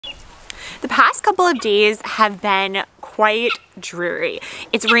The past couple of days have been quite dreary.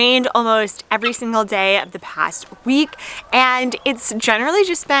 It's rained almost every single day of the past week, and it's generally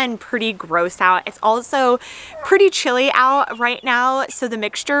just been pretty gross out. It's also pretty chilly out right now, so the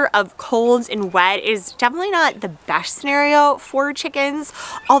mixture of cold and wet is definitely not the best scenario for chickens,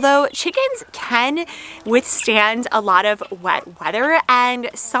 although chickens can withstand a lot of wet weather, and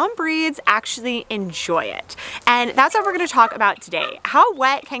some breeds actually enjoy it. And that's what we're going to talk about today. How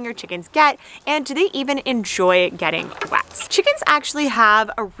wet can your chickens get, and do they even enjoy getting wet? Chickens actually have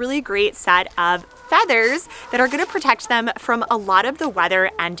a really great set of feathers that are going to protect them from a lot of the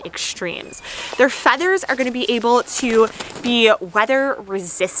weather and extremes. Their feathers are going to be able to be weather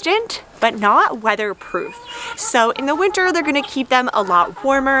resistant, but not weatherproof. So in the winter, they're going to keep them a lot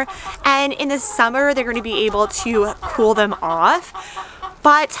warmer, and in the summer, they're going to be able to cool them off.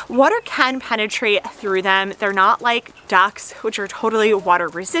 But water can penetrate through them. They're not like ducks, which are totally water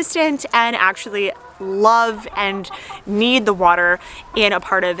resistant and actually love and need the water in a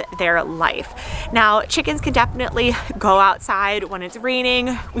part of their life. Now, chickens can definitely go outside when it's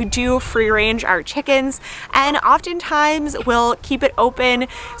raining. We do free range our chickens, and oftentimes we'll keep it open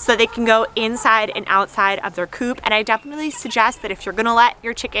so they can go inside and outside of their coop. And I definitely suggest that if you're gonna let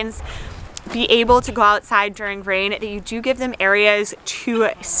your chickens be able to go outside during rain, that you do give them areas to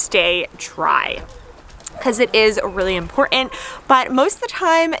stay dry, because it is really important. But most of the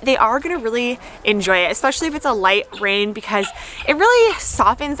time they are going to really enjoy it, especially if it's a light rain, because it really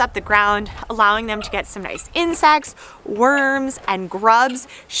softens up the ground, allowing them to get some nice insects, worms, and grubs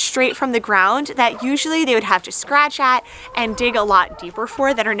straight from the ground that usually they would have to scratch at and dig a lot deeper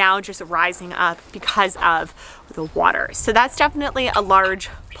for, that are now just rising up because of the water. So that's definitely a large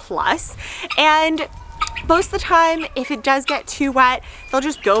plus. And most of the time, if it does get too wet, they'll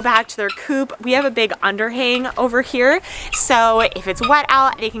just go back to their coop. We have a big underhang over here, so if it's wet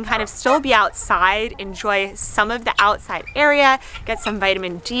out, they can kind of still be outside, enjoy some of the outside area, get some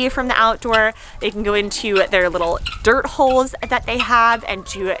vitamin D from the outdoor. They can go into their little dirt holes that they have and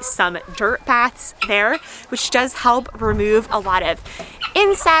do some dirt baths there, which does help remove a lot of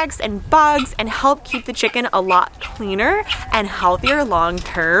insects and bugs and help keep the chicken a lot cleaner and healthier long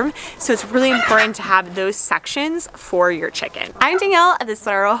term. So it's really important to have those sections for your chicken. I'm Danielle of This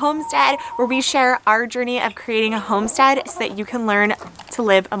Literal Homestead, where we share our journey of creating a homestead so that you can learn to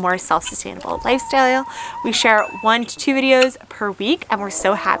live a more self-sustainable lifestyle. We share 1 to 2 videos per week, and we're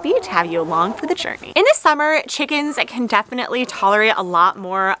so happy to have you along for the journey. In the summer, chickens can definitely tolerate a lot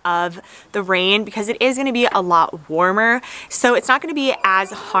more of the rain because it is going to be a lot warmer. So it's not going to be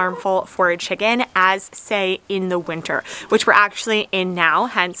as harmful for a chicken as, say, in the winter, which we're actually in now,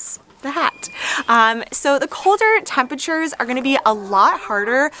 hence the hat. So the colder temperatures are going to be a lot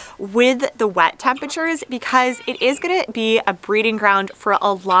harder with the wet temperatures, because it is going to be a breeding ground for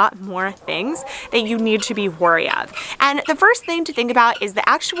a lot more things that you need to be wary of. And the first thing to think about is the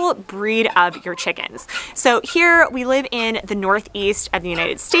actual breed of your chickens. So here we live in the northeast of the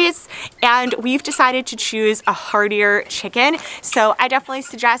United States, and we've decided to choose a hardier chicken. So I definitely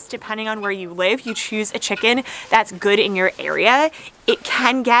suggest, depending on where you live, you choose a chicken that's good in your area. It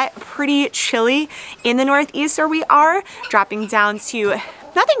can get pretty chilly in the northeast where we are, dropping down to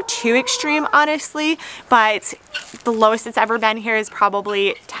nothing too extreme, honestly, but the lowest it's ever been here is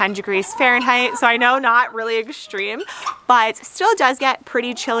probably 10 degrees Fahrenheit. So I know, not really extreme, but still does get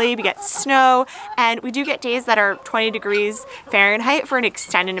pretty chilly. We get snow, and we do get days that are 20 degrees Fahrenheit for an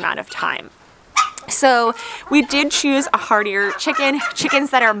extended amount of time. So we did choose a hardier chicken,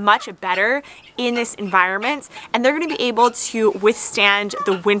 chickens that are much better in this environment, and they're going to be able to withstand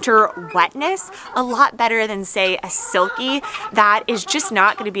the winter wetness a lot better than, say, a silky that is just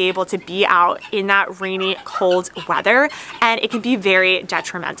not going to be able to be out in that rainy, cold weather, and it can be very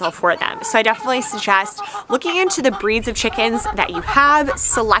detrimental for them. So I definitely suggest looking into the breeds of chickens that you have,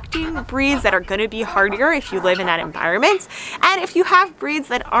 selecting breeds that are going to be hardier if you live in that environment, and if you have breeds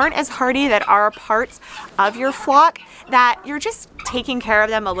that aren't as hardy, that are parts of your flock, that you're just taking care of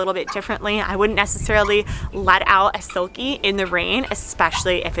them a little bit differently. I wouldn't necessarily let out a silky in the rain,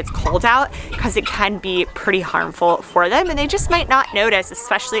 especially if it's cold out, because it can be pretty harmful for them, and they just might not notice,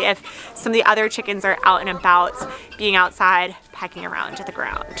 especially if some of the other chickens are out and about, being outside, pecking around to the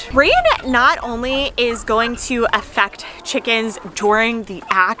ground. Rain not only is going to affect chickens during the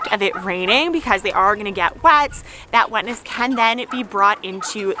act of it raining, because they are going to get wet, that wetness can then be brought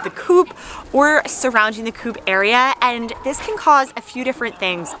into the coop or surrounding the coop area, and this can cause a few different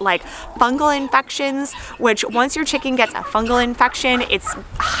things like fungal infections, which once your chicken gets a fungal infection, it's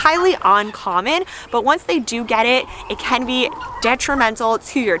highly uncommon, but once they do get it, it can be detrimental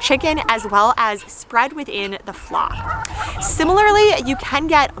to your chicken as well as spread within the flock. Similar Similarly, you can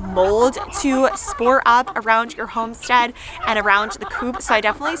get mold to spore up around your homestead and around the coop, so I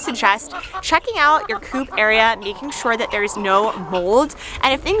definitely suggest checking out your coop area, making sure that there's no mold,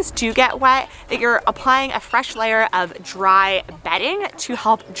 and if things do get wet, that you're applying a fresh layer of dry bedding to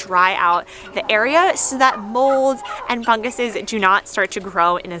help dry out the area so that mold and funguses do not start to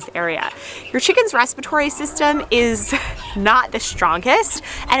grow in this area. Your chicken's respiratory system is not the strongest,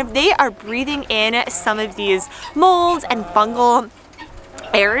 and if they are breathing in some of these molds and fungal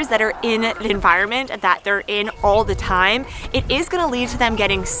airs that are in the environment that they're in all the time, it is going to lead to them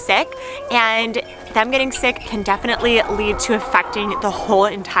getting sick, and them getting sick can definitely lead to affecting the whole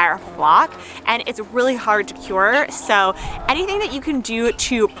entire flock, and it's really hard to cure. So anything that you can do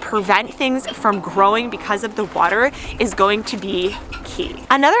to prevent things from growing because of the water is going to be key.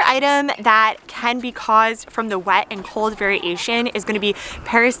 Another item that can be caused from the wet and cold variation is going to be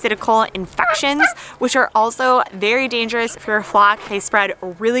parasitical infections, which are also very dangerous for your flock. They spread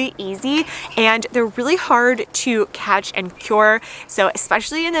really easy and they're really hard to catch and cure. So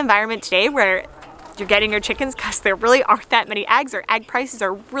especially in the environment today where you're getting your chickens because there really aren't that many eggs, or egg prices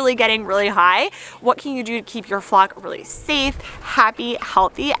are really getting really high, what can you do to keep your flock really safe, happy,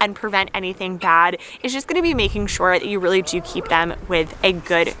 healthy, and prevent anything bad? It's just going to be making sure that you really do keep them with a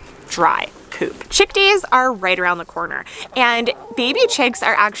good dry coop. Chick days are right around the corner, and baby chicks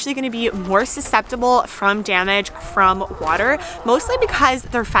are actually going to be more susceptible from damage from water, mostly because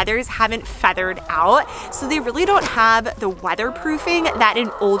their feathers haven't feathered out, so they really don't have the weatherproofing that an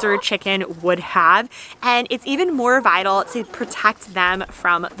older chicken would have, and it's even more vital to protect them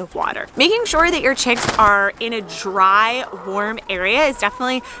from the water. Making sure that your chicks are in a dry, warm area is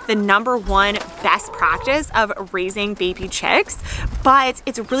definitely the #1 best practice of raising baby chicks, but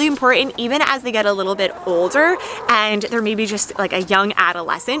it's really important even as they get a little bit older and they're maybe just like a young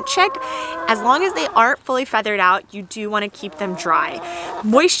adolescent chick, as long as they aren't fully feathered out, you do want to keep them dry.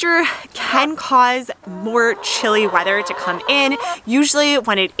 Moisture can cause more chilly weather to come in. Usually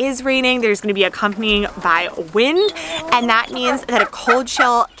when it is raining, there's going to be accompanying by wind, and that means that a cold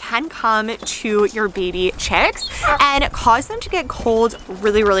chill can come to your baby chicks and cause them to get cold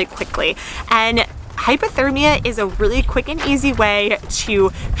really, really quickly. And hypothermia is a really quick and easy way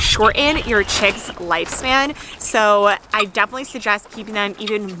to shorten your chick's lifespan, so I definitely suggest keeping them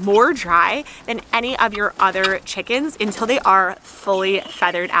even more dry than any of your other chickens until they are fully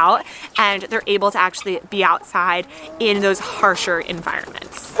feathered out and they're able to actually be outside in those harsher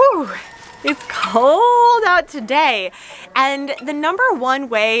environments. Whew. It's cold out today, and the #1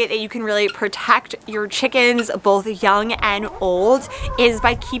 way that you can really protect your chickens, both young and old, is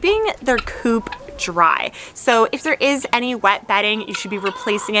by keeping their coop dry. So if there is any wet bedding, you should be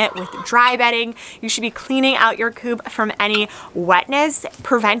replacing it with dry bedding. You should be cleaning out your coop from any wetness,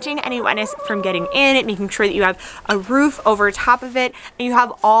 preventing any wetness from getting in, making sure that you have a roof over top of it, and you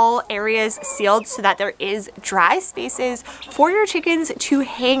have all areas sealed so that there is dry spaces for your chickens to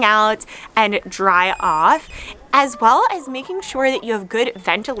hang out and dry off, as well as making sure that you have good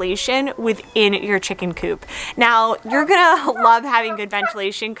ventilation within your chicken coop. Now, you're gonna love having good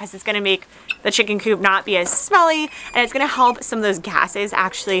ventilation because it's gonna make the chicken coop not be as smelly, and it's gonna help some of those gases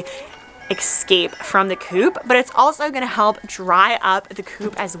actually escape from the coop, but it's also going to help dry up the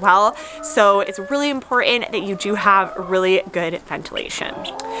coop as well. So it's really important that you do have really good ventilation.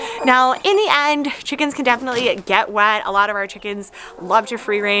 Now, in the end, chickens can definitely get wet. A lot of our chickens love to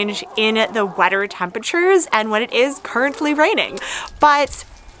free range in the wetter temperatures and when it is currently raining, but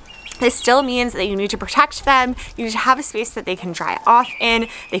this still means that you need to protect them. You need to have a space that they can dry off in,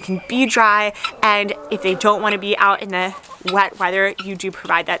 they can be dry, and if they don't want to be out in the wet weather, you do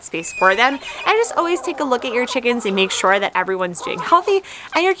provide that space for them. And just always take a look at your chickens and make sure that everyone's doing healthy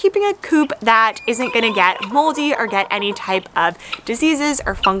and you're keeping a coop that isn't going to get moldy or get any type of diseases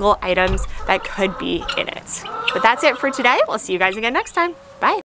or fungal items that could be in it. But that's it for today. We'll see you guys again next time. Bye.